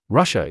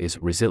Russia is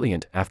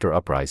resilient after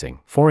uprising,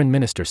 Foreign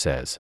Minister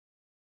says.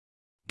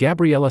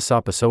 Gabriela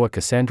Sapasova,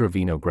 Cassandra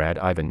Vinograd,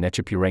 Ivan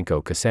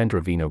Nechepurenko,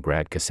 Cassandra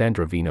Vinograd,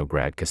 Cassandra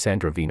Vinograd,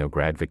 Cassandra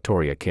Vinograd,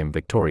 Victoria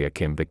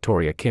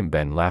Kim,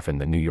 Ben Laffin.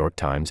 The New York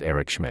Times.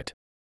 Eric Schmidt.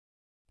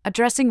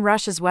 Addressing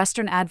Russia's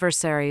Western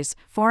adversaries,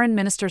 Foreign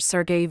Minister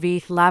Sergei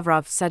V.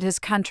 Lavrov said his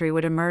country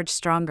would emerge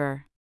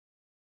stronger.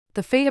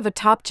 The fate of a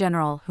top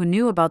general who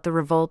knew about the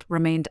revolt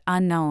remained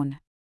unknown.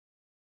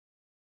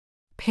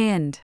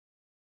 Pinned.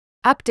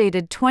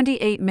 Updated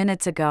 28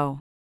 minutes ago.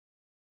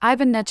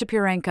 Ivan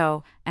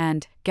Nechepurenko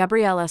and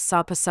Gabriela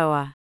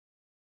Sapasova.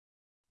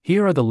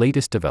 Here are the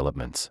latest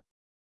developments.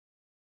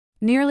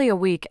 Nearly a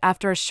week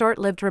after a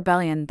short-lived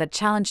rebellion that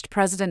challenged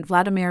President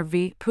Vladimir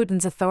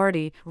Putin's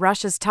authority,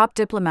 Russia's top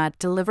diplomat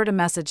delivered a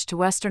message to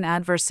Western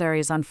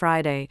adversaries on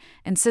Friday,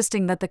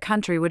 insisting that the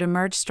country would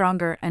emerge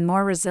stronger and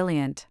more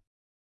resilient.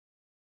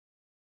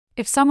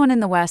 If someone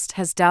in the West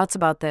has doubts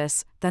about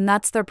this, then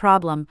that's their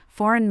problem,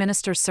 Foreign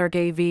Minister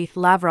Sergei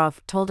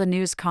Lavrov told a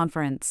news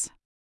conference.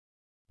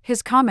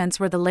 His comments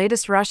were the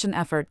latest Russian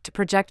effort to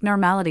project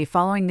normality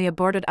following the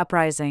aborted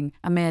uprising,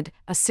 amid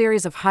a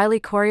series of highly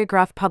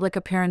choreographed public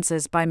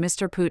appearances by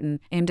Mr. Putin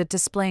aimed at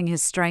displaying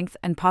his strength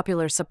and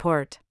popular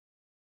support.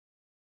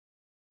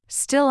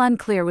 Still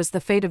unclear was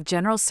the fate of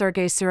General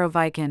Sergei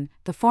Surovikin,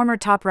 the former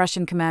top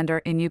Russian commander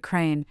in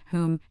Ukraine,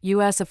 whom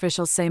U.S.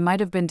 officials say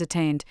might have been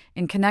detained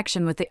in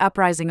connection with the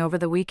uprising over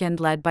the weekend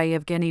led by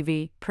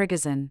Yevgeny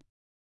Prigozhin.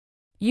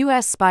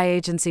 U.S. spy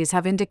agencies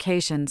have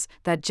indications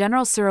that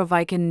General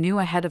Surovikin knew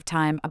ahead of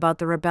time about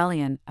the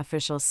rebellion,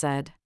 officials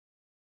said.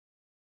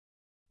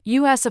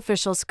 U.S.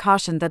 officials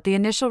cautioned that the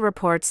initial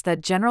reports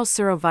that General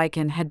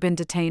Surovikin had been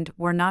detained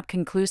were not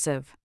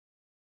conclusive.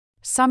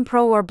 Some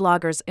pro-war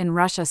bloggers in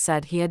Russia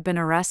said he had been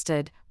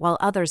arrested, while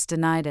others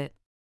denied it.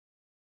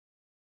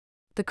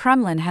 The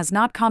Kremlin has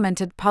not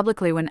commented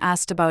publicly when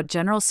asked about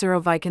General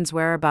Surovikin's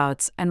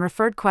whereabouts and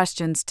referred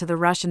questions to the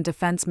Russian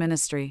Defense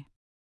Ministry.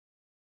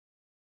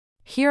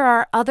 Here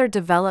are other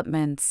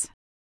developments.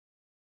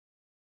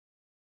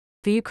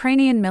 The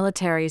Ukrainian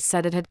military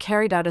said it had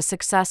carried out a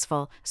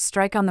successful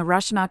strike on the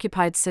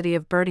Russian-occupied city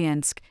of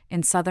Berdyansk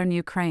in southern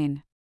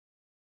Ukraine.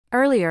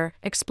 Earlier,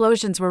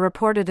 explosions were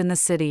reported in the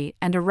city,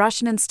 and a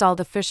Russian-installed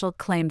official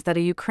claimed that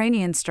a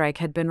Ukrainian strike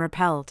had been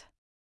repelled.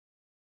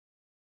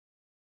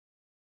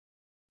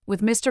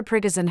 With Mr.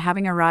 Prigozhin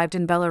having arrived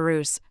in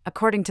Belarus,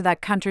 according to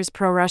that country's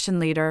pro-Russian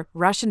leader,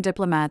 Russian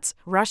diplomats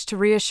rushed to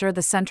reassure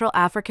the Central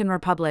African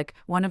Republic,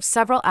 one of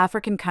several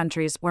African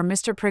countries where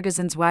Mr.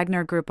 Prigozhin's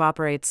Wagner Group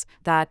operates,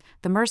 that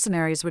the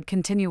mercenaries would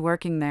continue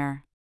working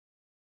there.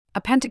 A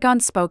Pentagon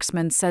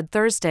spokesman said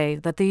Thursday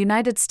that the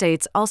United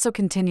States also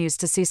continues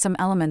to see some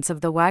elements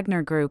of the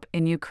Wagner Group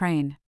in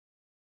Ukraine.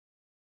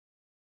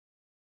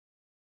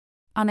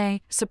 On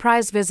a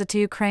surprise visit to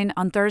Ukraine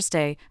on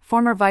Thursday,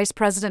 former Vice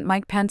President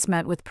Mike Pence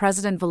met with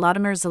President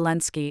Volodymyr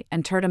Zelensky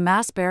and toured a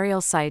mass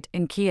burial site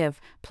in Kyiv,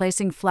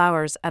 placing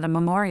flowers at a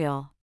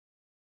memorial.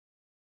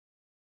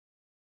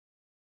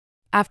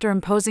 After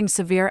imposing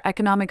severe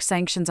economic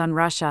sanctions on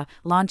Russia,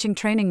 launching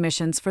training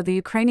missions for the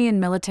Ukrainian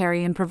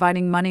military and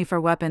providing money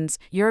for weapons,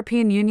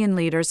 European Union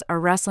leaders are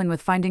wrestling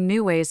with finding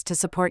new ways to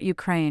support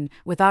Ukraine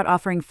without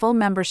offering full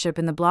membership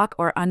in the bloc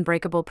or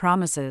unbreakable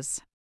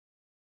promises.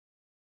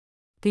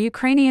 The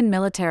Ukrainian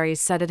military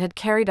said it had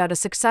carried out a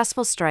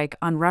successful strike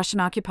on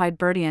Russian-occupied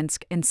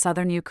Berdyansk in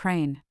southern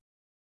Ukraine.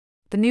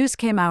 The news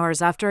came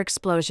hours after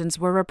explosions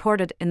were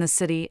reported in the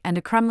city, and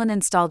a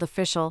Kremlin-installed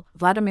official,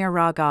 Vladimir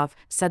Rogov,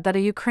 said that a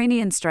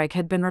Ukrainian strike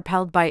had been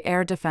repelled by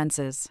air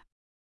defenses.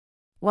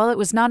 While it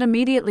was not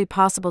immediately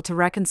possible to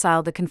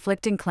reconcile the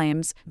conflicting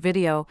claims,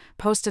 video,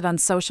 posted on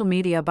social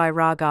media by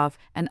Rogov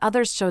and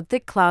others, showed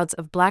thick clouds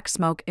of black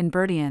smoke in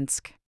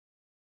Berdyansk.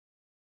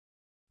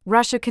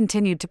 Russia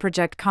continued to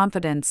project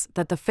confidence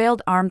that the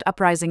failed armed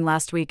uprising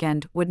last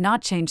weekend would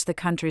not change the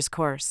country's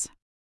course.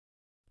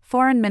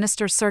 Foreign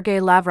Minister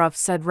Sergei Lavrov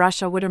said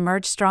Russia would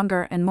emerge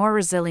stronger and more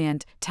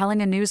resilient, telling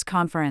a news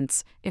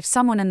conference, "If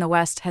someone in the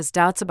West has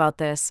doubts about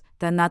this,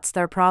 then that's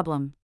their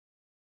problem."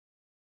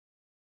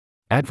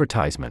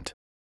 Advertisement.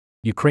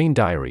 Ukraine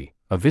Diary,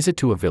 a visit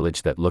to a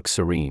village that looks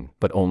serene,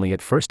 but only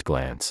at first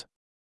glance.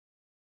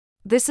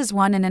 This is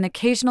one in an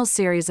occasional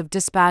series of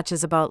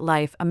dispatches about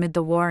life amid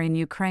the war in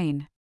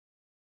Ukraine.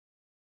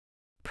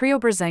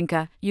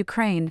 Preobrazhenka,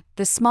 Ukraine.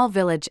 This small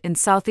village in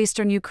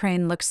southeastern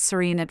Ukraine looks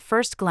serene at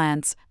first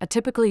glance, a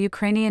typical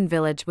Ukrainian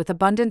village with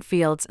abundant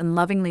fields and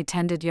lovingly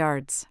tended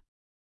yards.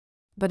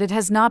 But it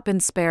has not been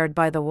spared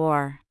by the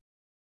war.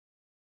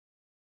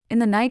 In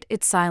the night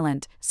it's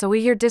silent, so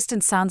we hear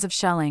distant sounds of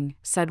shelling,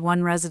 said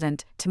one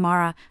resident,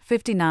 Tamara,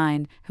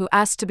 59, who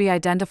asked to be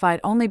identified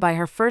only by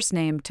her first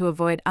name to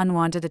avoid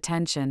unwanted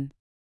attention.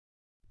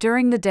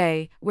 During the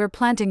day, we're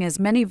planting as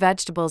many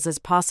vegetables as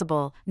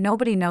possible,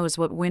 nobody knows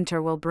what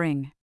winter will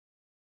bring.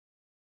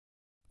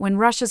 When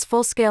Russia's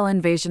full-scale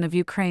invasion of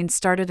Ukraine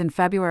started in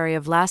February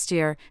of last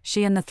year,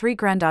 she and the 3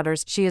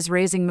 granddaughters she is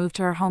raising moved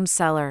to her home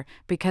cellar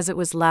because it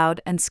was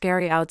loud and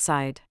scary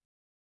outside.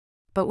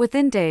 But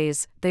within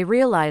days, they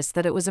realized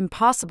that it was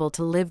impossible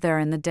to live there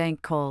in the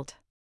dank cold.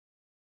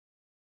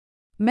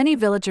 Many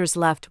villagers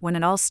left when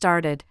it all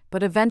started,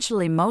 but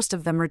eventually most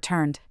of them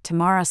returned,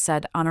 Tamara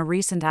said on a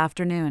recent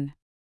afternoon.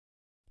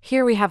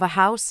 Here we have a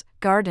house,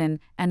 garden,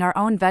 and our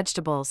own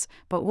vegetables,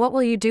 but what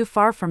will you do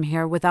far from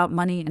here without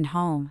money and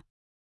home?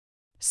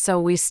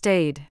 So we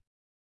stayed.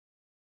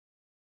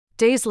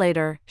 Days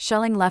later,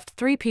 shelling left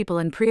 3 people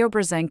in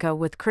Preobrazhenka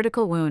with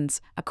critical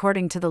wounds,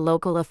 according to the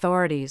local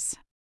authorities.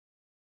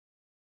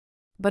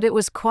 But it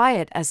was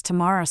quiet as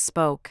Tamara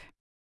spoke.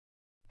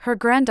 Her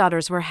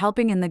granddaughters were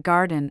helping in the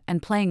garden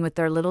and playing with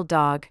their little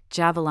dog,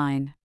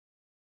 Javeline.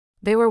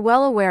 They were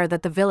well aware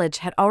that the village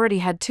had already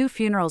had 2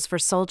 funerals for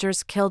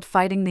soldiers killed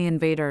fighting the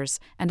invaders,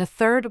 and a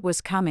third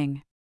was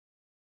coming.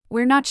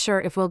 We're not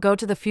sure if we'll go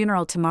to the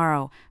funeral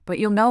tomorrow, but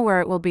you'll know where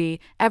it will be,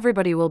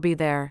 everybody will be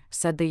there,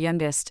 said the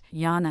youngest,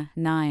 Yana,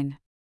 9.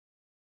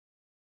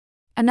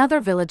 Another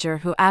villager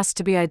who asked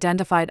to be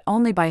identified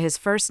only by his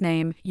first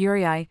name,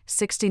 Yuri,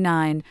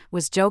 69,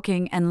 was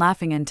joking and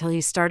laughing until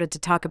he started to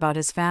talk about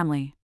his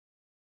family.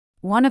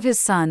 One of his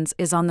sons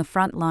is on the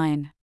front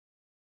line.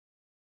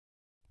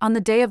 On the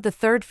day of the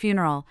 3rd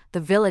funeral, the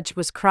village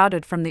was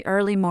crowded from the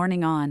early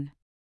morning on.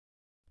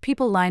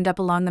 People lined up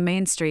along the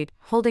main street,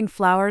 holding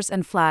flowers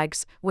and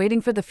flags, waiting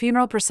for the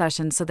funeral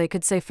procession so they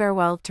could say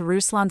farewell to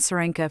Ruslan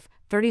Serenkov,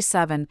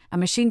 37, a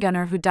machine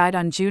gunner who died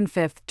on June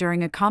 5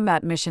 during a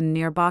combat mission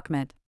near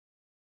Bakhmut.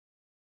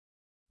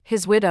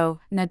 His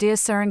widow, Nadia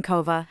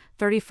Serenkova,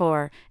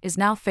 34, is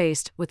now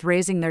faced with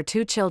raising their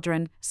 2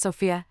 children,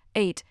 Sofia,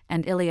 8,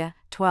 and Ilya,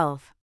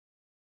 12.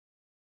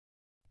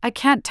 I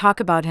can't talk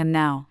about him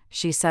now,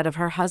 she said of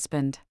her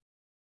husband.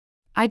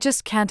 I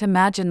just can't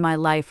imagine my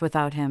life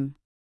without him.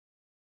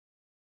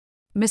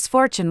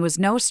 Misfortune was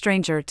no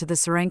stranger to the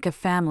Serenkov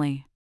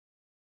family.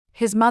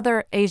 His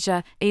mother,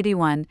 Asia,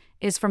 81,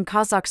 is from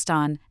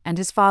Kazakhstan, and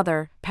his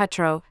father,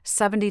 Petro,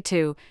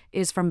 72,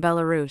 is from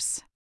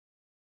Belarus.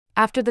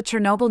 After the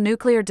Chernobyl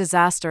nuclear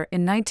disaster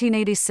in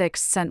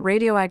 1986 sent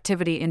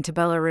radioactivity into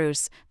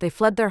Belarus, they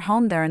fled their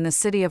home there in the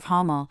city of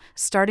Homel,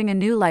 starting a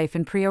new life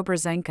in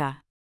Preobrazhenka.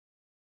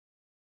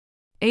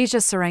 Asia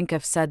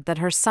Serenkov said that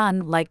her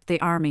son liked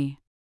the army.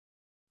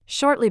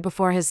 Shortly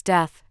before his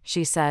death,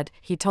 she said,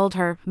 he told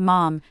her,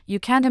 "Mom, you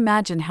can't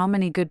imagine how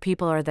many good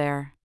people are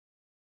there.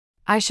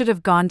 I should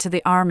have gone to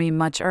the army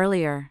much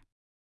earlier."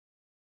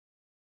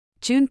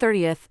 June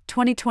 30,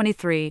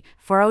 2023,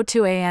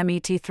 4:02 a.m.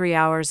 ET 3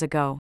 hours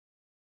ago.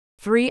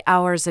 3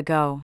 hours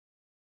ago.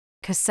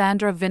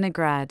 Cassandra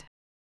Vinograd.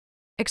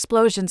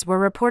 Explosions were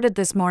reported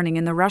this morning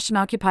in the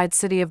Russian-occupied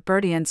city of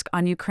Berdyansk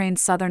on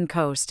Ukraine's southern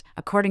coast,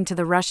 according to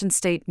the Russian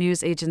state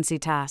news agency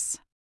TASS.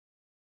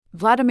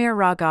 Vladimir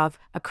Rogov,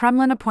 a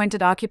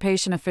Kremlin-appointed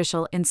occupation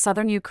official in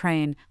southern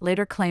Ukraine,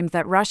 later claimed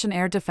that Russian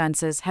air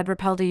defenses had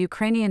repelled a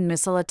Ukrainian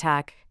missile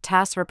attack,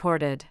 TASS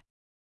reported.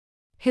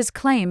 His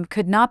claim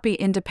could not be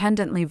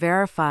independently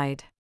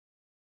verified.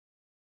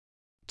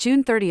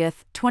 June 30,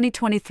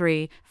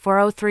 2023,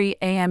 4:03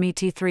 a.m. ET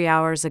 3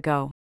 hours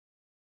ago.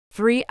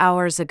 3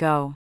 hours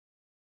ago.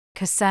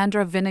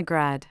 Cassandra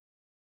Vinograd.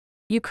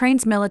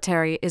 Ukraine's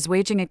military is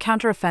waging a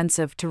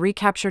counteroffensive to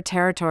recapture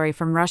territory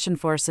from Russian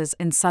forces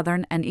in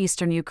southern and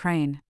eastern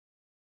Ukraine.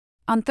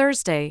 On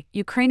Thursday,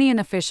 Ukrainian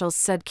officials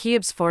said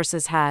Kyiv's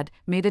forces had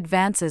made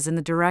advances in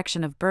the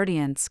direction of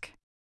Berdyansk.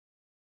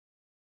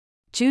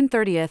 June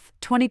 30,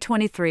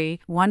 2023,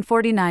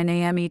 1:49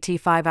 a.m. ET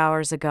 5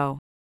 hours ago.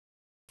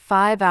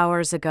 5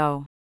 hours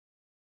ago.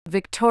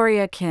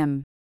 Victoria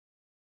Kim.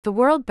 The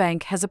World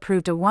Bank has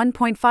approved a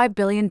 $1.5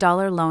 billion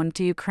loan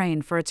to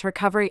Ukraine for its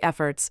recovery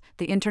efforts,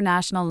 the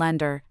international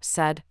lender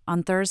said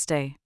on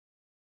Thursday.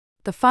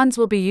 The funds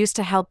will be used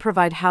to help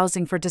provide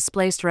housing for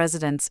displaced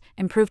residents,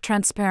 improve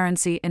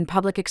transparency in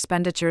public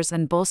expenditures,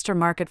 and bolster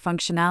market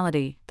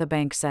functionality, the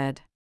bank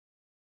said.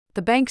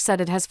 The bank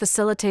said it has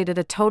facilitated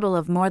a total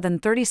of more than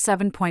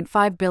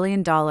 $37.5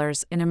 billion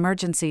in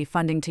emergency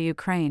funding to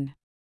Ukraine.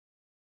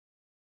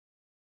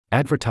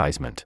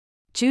 Advertisement.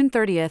 June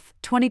 30,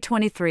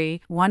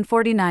 2023,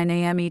 1:49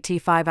 a.m. ET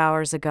 5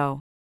 hours ago.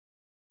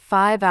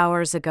 5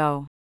 hours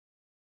ago.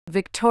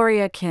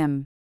 Victoria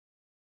Kim.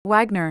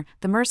 Wagner,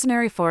 the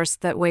mercenary force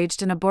that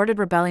waged an aborted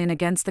rebellion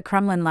against the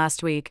Kremlin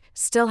last week,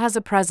 still has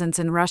a presence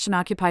in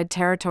Russian-occupied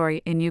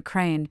territory in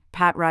Ukraine,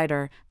 Pat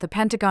Ryder, the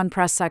Pentagon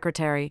press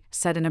secretary,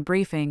 said in a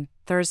briefing,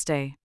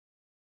 Thursday.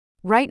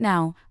 Right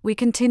now, we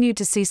continue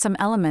to see some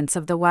elements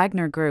of the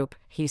Wagner Group,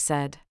 he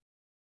said.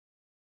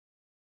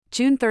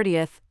 June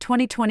 30,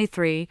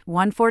 2023,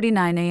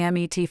 1:49 a.m.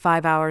 ET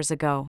 5 hours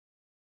ago.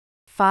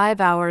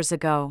 5 hours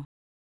ago.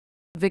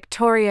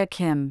 Victoria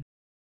Kim.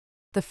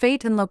 The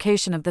fate and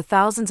location of the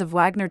thousands of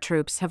Wagner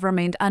troops have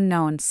remained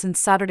unknown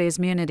since Saturday's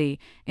mutiny,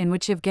 in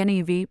which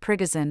Yevgeny V.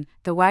 Prigozhin,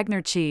 the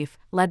Wagner chief,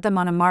 led them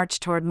on a march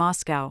toward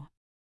Moscow.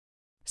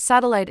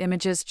 Satellite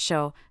images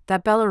show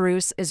that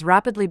Belarus is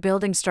rapidly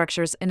building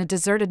structures in a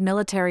deserted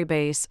military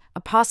base,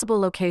 a possible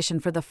location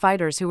for the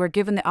fighters who were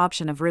given the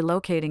option of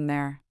relocating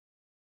there.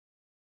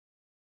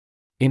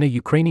 In a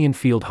Ukrainian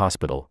field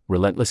hospital,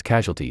 relentless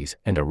casualties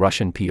and a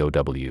Russian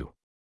POW.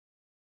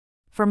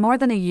 For more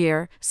than a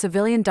year,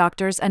 civilian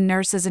doctors and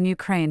nurses in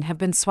Ukraine have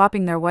been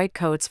swapping their white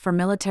coats for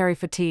military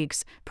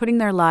fatigues, putting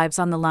their lives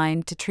on the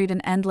line to treat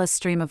an endless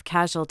stream of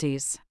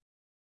casualties.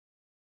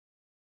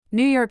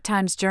 New York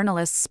Times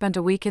journalists spent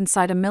a week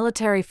inside a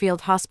military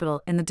field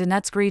hospital in the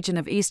Donetsk region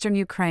of eastern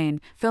Ukraine,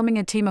 filming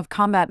a team of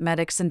combat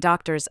medics and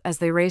doctors as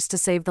they race to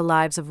save the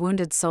lives of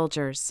wounded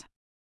soldiers.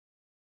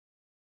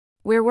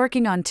 "We're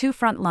working on two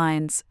front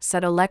lines,"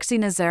 said Oleksiy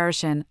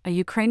Nazaryshin, a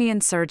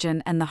Ukrainian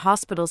surgeon and the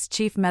hospital's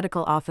chief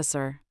medical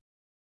officer.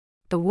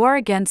 "The war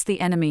against the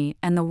enemy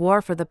and the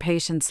war for the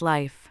patient's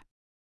life."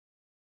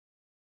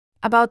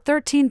 About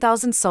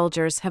 13,000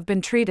 soldiers have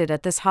been treated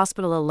at this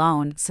hospital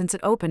alone since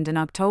it opened in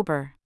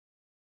October.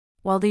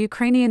 While the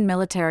Ukrainian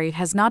military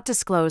has not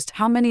disclosed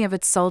how many of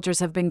its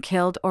soldiers have been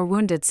killed or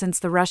wounded since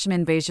the Russian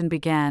invasion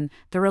began,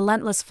 the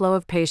relentless flow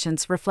of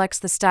patients reflects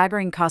the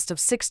staggering cost of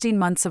 16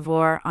 months of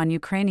war on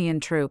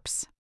Ukrainian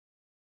troops.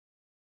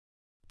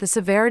 The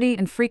severity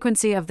and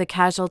frequency of the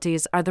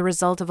casualties are the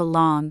result of a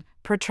long,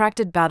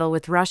 protracted battle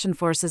with Russian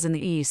forces in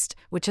the east,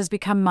 which has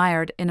become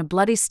mired in a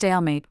bloody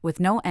stalemate with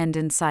no end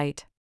in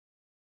sight.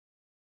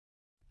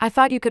 "I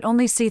thought you could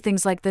only see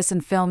things like this in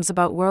films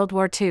about World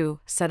War II,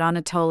 said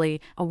Anatoly,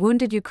 a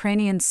wounded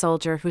Ukrainian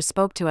soldier who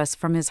spoke to us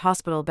from his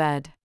hospital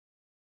bed.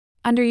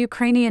 Under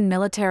Ukrainian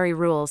military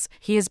rules,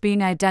 he is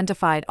being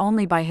identified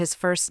only by his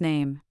first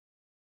name.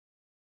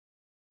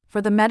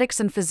 For the medics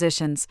and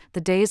physicians,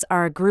 the days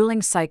are a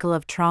grueling cycle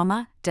of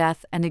trauma,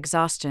 death, and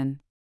exhaustion.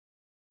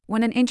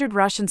 When an injured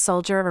Russian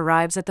soldier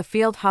arrives at the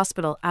field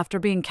hospital after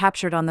being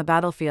captured on the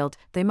battlefield,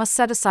 they must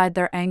set aside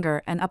their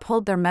anger and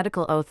uphold their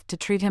medical oath to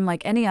treat him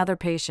like any other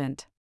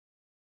patient.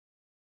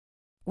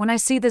 When I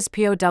see this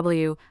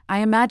POW, I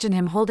imagine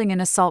him holding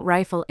an assault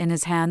rifle in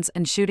his hands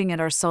and shooting at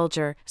our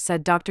soldier,"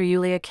 said Dr.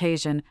 Yulia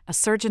Kazhin, a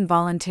surgeon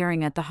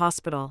volunteering at the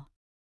hospital.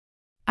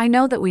 "I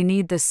know that we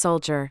need this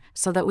soldier,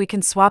 so that we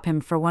can swap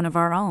him for one of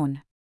our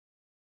own.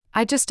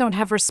 I just don't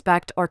have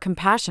respect or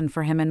compassion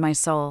for him in my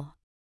soul."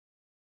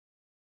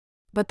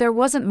 But there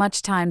wasn't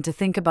much time to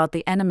think about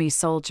the enemy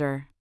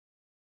soldier.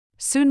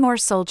 Soon more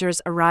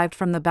soldiers arrived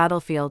from the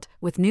battlefield,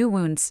 with new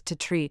wounds to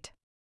treat.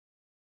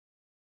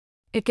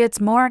 "It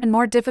gets more and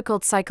more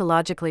difficult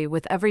psychologically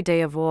with every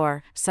day of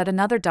war," said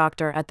another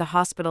doctor at the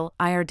hospital,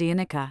 Ihor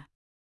Dianica.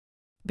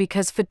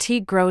 "Because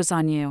fatigue grows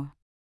on you."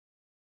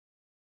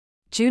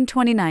 June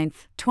 29,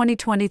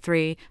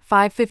 2023,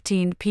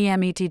 5:15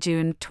 p.m. ET.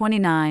 June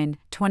 29,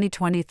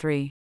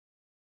 2023.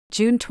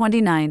 June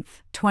 29,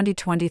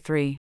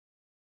 2023.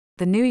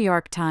 The New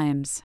York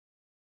Times.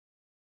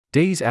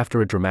 Days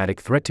after a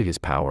dramatic threat to his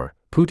power,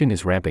 Putin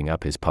is ramping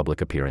up his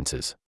public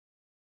appearances.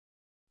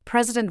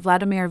 President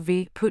Vladimir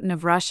Putin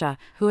of Russia,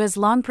 who has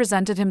long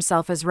presented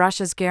himself as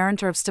Russia's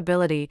guarantor of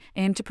stability,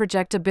 aimed to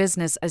project a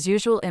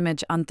business-as-usual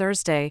image on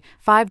Thursday,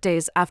 5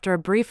 days after a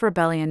brief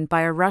rebellion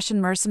by a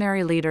Russian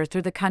mercenary leader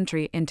threw the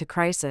country into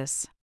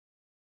crisis.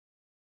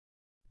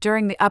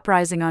 During the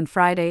uprising on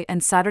Friday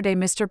and Saturday,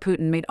 Mr.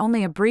 Putin made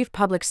only a brief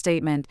public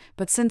statement,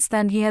 but since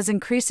then he has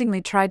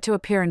increasingly tried to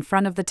appear in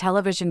front of the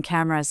television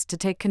cameras to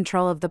take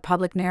control of the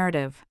public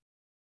narrative.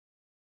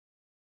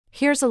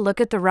 Here's a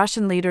look at the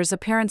Russian leader's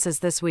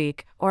appearances this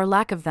week, or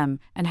lack of them,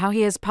 and how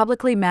he has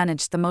publicly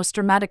managed the most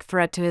dramatic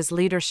threat to his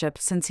leadership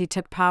since he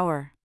took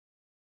power.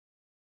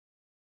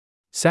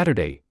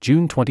 Saturday,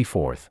 June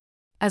 24th.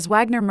 As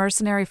Wagner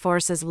mercenary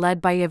forces led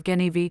by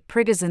Yevgeny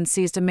Prigozhin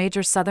seized a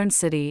major southern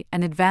city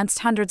and advanced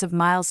hundreds of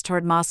miles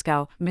toward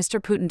Moscow, Mr.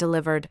 Putin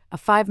delivered a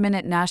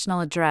 5-minute national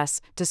address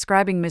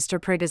describing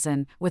Mr.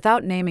 Prigozhin,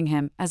 without naming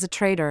him, as a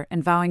traitor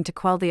and vowing to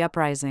quell the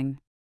uprising.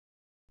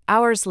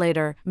 Hours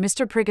later,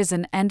 Mr.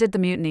 Prigozhin ended the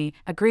mutiny,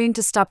 agreeing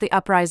to stop the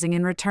uprising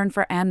in return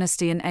for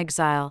amnesty and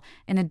exile,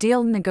 in a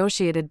deal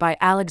negotiated by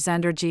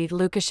Alexander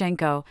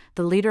Lukashenko,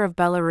 the leader of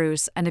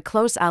Belarus and a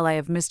close ally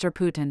of Mr.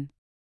 Putin.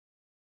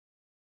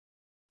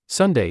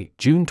 Sunday,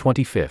 June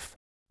 25th.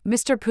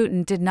 Mr.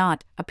 Putin did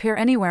not appear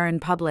anywhere in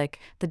public,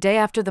 the day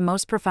after the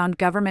most profound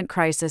government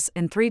crisis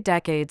in 3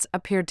 decades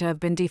appeared to have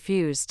been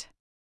defused.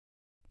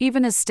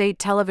 Even as state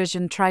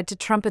television tried to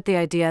trumpet the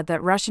idea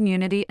that Russian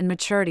unity and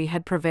maturity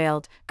had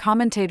prevailed,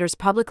 commentators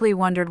publicly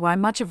wondered why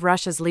much of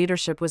Russia's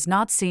leadership was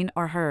not seen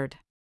or heard.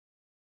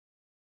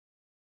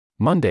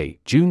 Monday,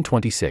 June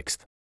 26th.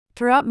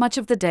 Throughout much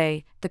of the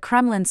day, the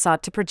Kremlin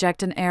sought to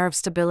project an air of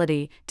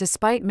stability,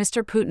 despite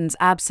Mr. Putin's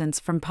absence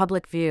from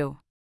public view.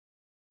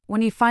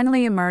 When he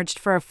finally emerged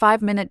for a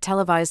 5-minute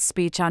televised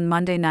speech on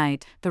Monday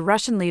night, the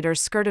Russian leader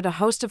skirted a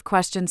host of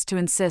questions to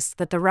insist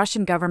that the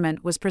Russian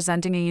government was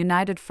presenting a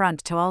united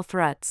front to all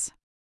threats.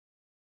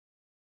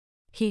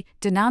 He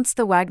denounced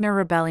the Wagner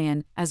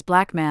rebellion as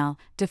blackmail,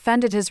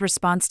 defended his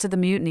response to the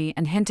mutiny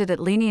and hinted at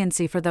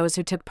leniency for those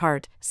who took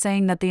part,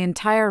 saying that the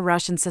entire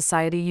Russian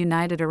society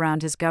united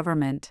around his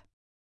government.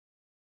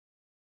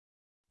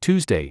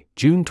 Tuesday,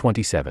 June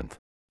 27th.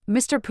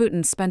 Mr.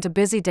 Putin spent a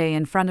busy day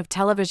in front of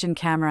television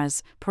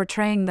cameras,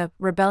 portraying the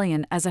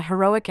rebellion as a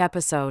heroic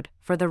episode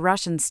for the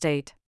Russian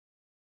state.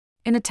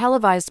 In a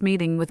televised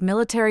meeting with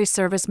military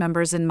service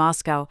members in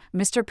Moscow,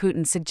 Mr.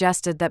 Putin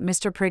suggested that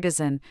Mr.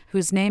 Prigozhin,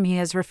 whose name he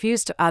has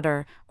refused to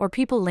utter, or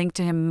people linked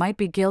to him might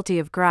be guilty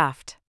of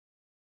graft.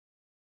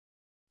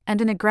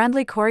 And in a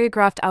grandly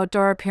choreographed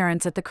outdoor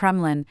appearance at the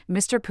Kremlin,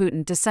 Mr.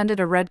 Putin descended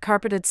a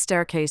red-carpeted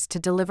staircase to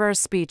deliver a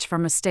speech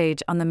from a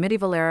stage on the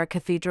medieval-era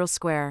Cathedral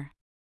Square.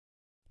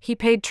 He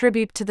paid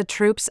tribute to the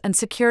troops and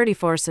security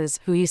forces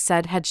who he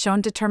said had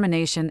shown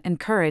determination and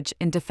courage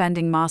in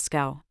defending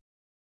Moscow.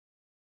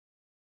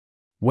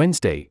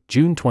 Wednesday,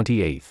 June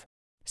 28.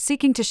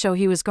 Seeking to show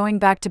he was going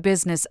back to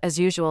business as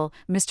usual,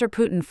 Mr.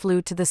 Putin flew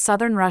to the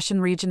southern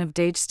Russian region of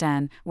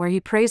Dagestan, where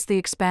he praised the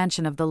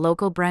expansion of the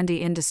local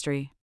brandy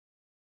industry.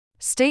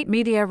 State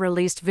media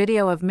released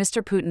video of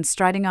Mr. Putin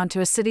striding onto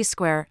a city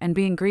square and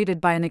being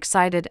greeted by an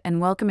excited and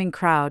welcoming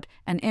crowd,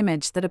 an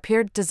image that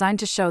appeared designed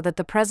to show that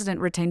the president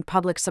retained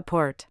public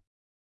support.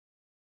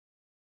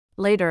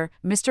 Later,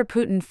 Mr.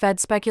 Putin fed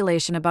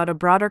speculation about a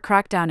broader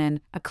crackdown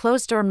in a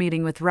closed-door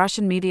meeting with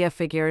Russian media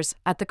figures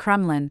at the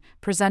Kremlin,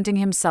 presenting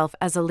himself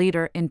as a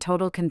leader in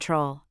total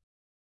control.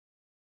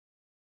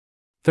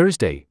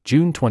 Thursday,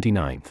 June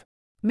 29.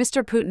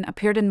 Mr. Putin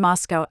appeared in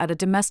Moscow at a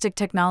domestic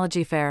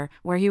technology fair,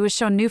 where he was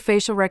shown new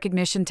facial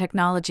recognition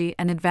technology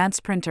and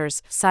advanced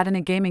printers, sat in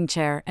a gaming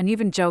chair, and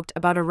even joked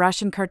about a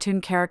Russian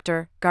cartoon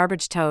character,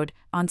 Garbage Toad,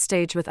 on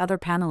stage with other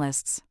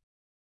panelists.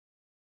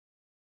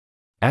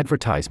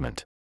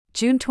 Advertisement.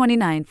 June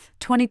 29,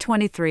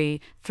 2023,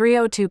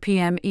 3:02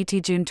 p.m. ET.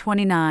 June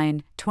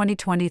 29,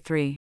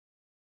 2023.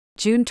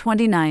 June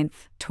 29,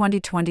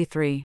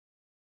 2023.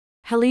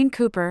 Helene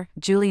Cooper,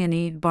 Julian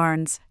E.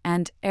 Barnes,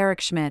 and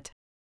Eric Schmidt.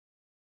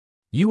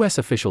 U.S.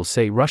 officials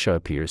say Russia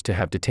appears to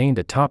have detained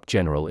a top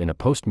general in a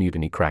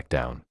post-mutiny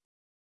crackdown.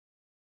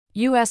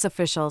 U.S.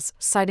 officials,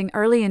 citing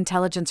early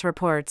intelligence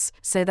reports,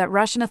 say that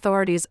Russian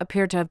authorities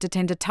appear to have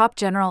detained a top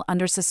general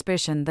under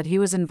suspicion that he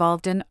was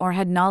involved in or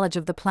had knowledge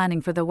of the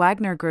planning for the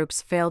Wagner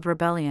Group's failed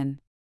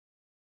rebellion.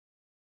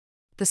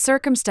 The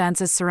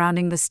circumstances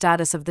surrounding the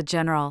status of the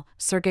general,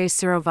 Sergei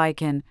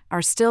Surovikin,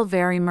 are still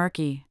very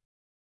murky.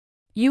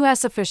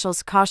 U.S.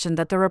 officials cautioned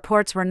that the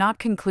reports were not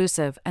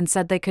conclusive and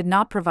said they could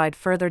not provide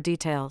further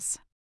details.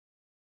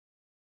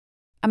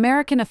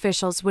 American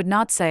officials would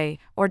not say,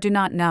 or do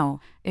not know,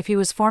 if he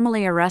was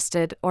formally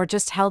arrested or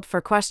just held for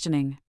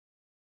questioning.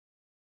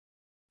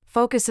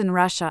 Focus in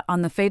Russia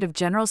on the fate of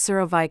General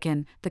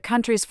Surovikin, the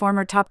country's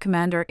former top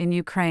commander in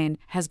Ukraine,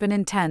 has been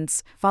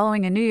intense,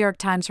 following a New York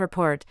Times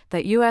report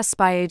that U.S.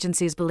 spy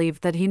agencies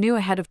believed that he knew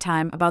ahead of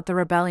time about the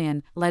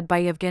rebellion, led by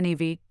Yevgeny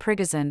V.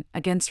 Prigozhin,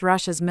 against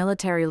Russia's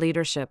military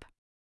leadership.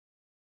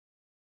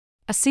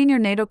 A senior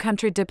NATO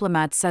country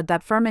diplomat said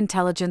that firm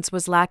intelligence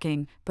was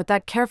lacking, but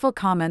that careful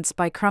comments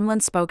by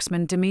Kremlin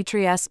spokesman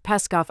Dmitry S.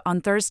 Peskov on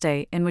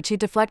Thursday, in which he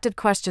deflected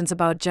questions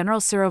about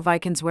General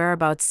Surovikin's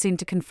whereabouts, seemed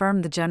to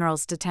confirm the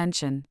general's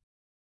detention.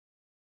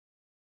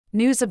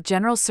 News of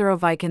General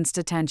Surovikin's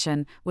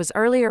detention was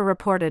earlier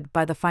reported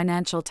by the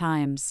Financial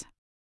Times.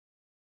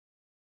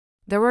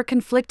 There were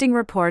conflicting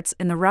reports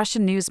in the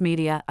Russian news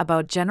media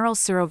about General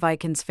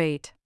Surovikin's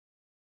fate.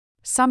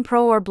 Some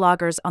pro-war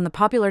bloggers on the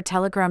popular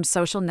Telegram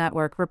social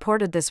network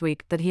reported this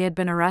week that he had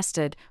been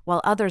arrested,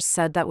 while others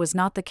said that was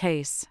not the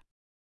case.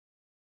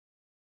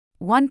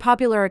 One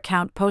popular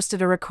account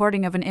posted a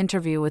recording of an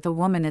interview with a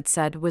woman it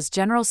said was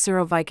General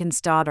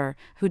Surovikin's daughter,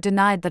 who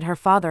denied that her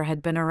father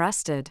had been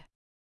arrested.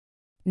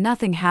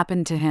 "Nothing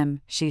happened to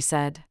him," she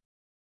said.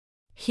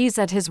 "He's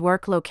at his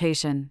work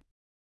location."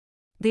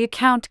 The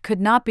account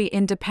could not be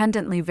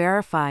independently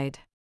verified.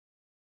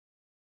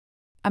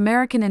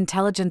 American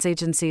intelligence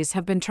agencies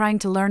have been trying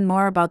to learn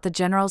more about the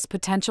general's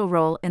potential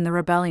role in the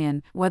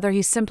rebellion, whether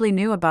he simply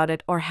knew about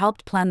it or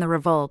helped plan the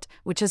revolt,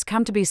 which has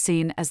come to be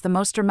seen as the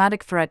most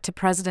dramatic threat to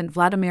President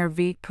Vladimir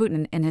V.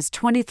 Putin in his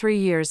 23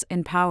 years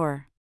in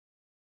power.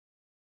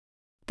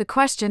 The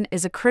question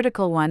is a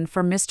critical one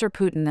for Mr.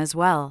 Putin as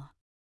well.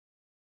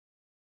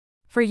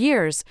 For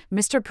years,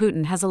 Mr.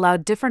 Putin has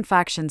allowed different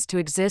factions to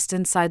exist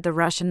inside the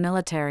Russian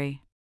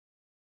military.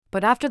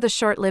 But after the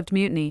short-lived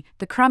mutiny,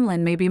 the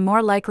Kremlin may be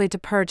more likely to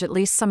purge at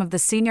least some of the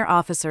senior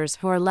officers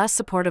who are less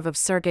supportive of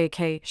Sergei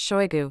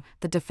Shoigu,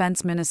 the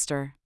defense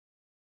minister.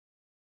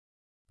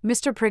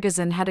 Mr.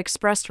 Prigozhin had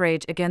expressed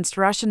rage against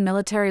Russian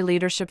military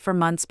leadership for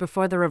months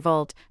before the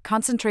revolt,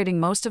 concentrating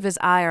most of his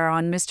ire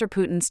on Mr.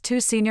 Putin's two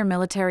senior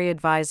military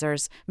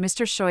advisors,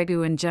 Mr.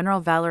 Shoigu and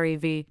General Valery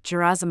V.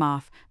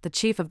 Gerasimov, the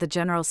chief of the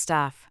General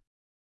Staff.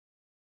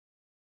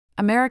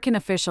 American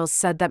officials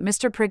said that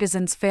Mr.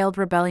 Prigozhin's failed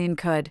rebellion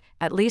could,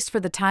 at least for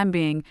the time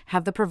being,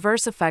 have the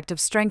perverse effect of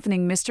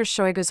strengthening Mr.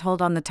 Shoigu's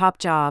hold on the top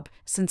job,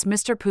 since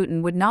Mr.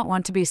 Putin would not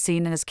want to be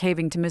seen as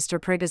caving to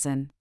Mr.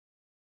 Prigozhin.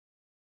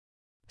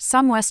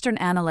 Some Western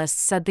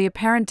analysts said the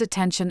apparent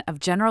detention of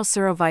General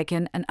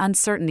Surovikin and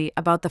uncertainty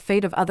about the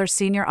fate of other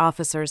senior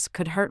officers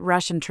could hurt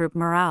Russian troop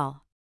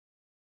morale.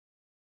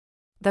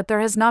 That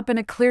there has not been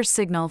a clear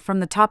signal from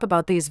the top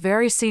about these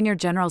very senior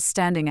generals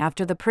standing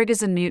after the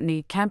Prigozhin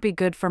mutiny can't be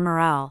good for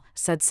morale,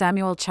 said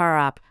Samuel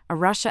Charap, a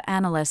Russia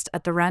analyst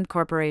at the RAND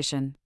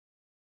Corporation.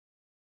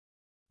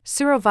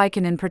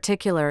 Surovikin in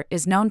particular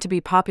is known to be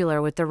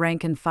popular with the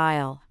rank and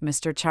file,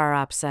 Mr.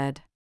 Charap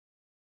said.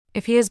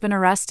 If he has been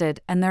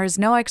arrested and there is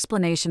no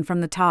explanation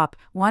from the top,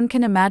 one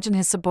can imagine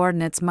his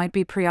subordinates might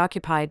be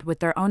preoccupied with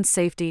their own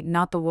safety,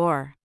 not the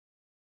war.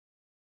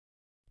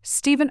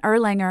 Stephen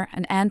Erlanger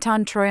and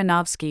Anton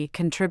Troyanovsky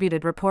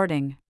contributed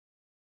reporting.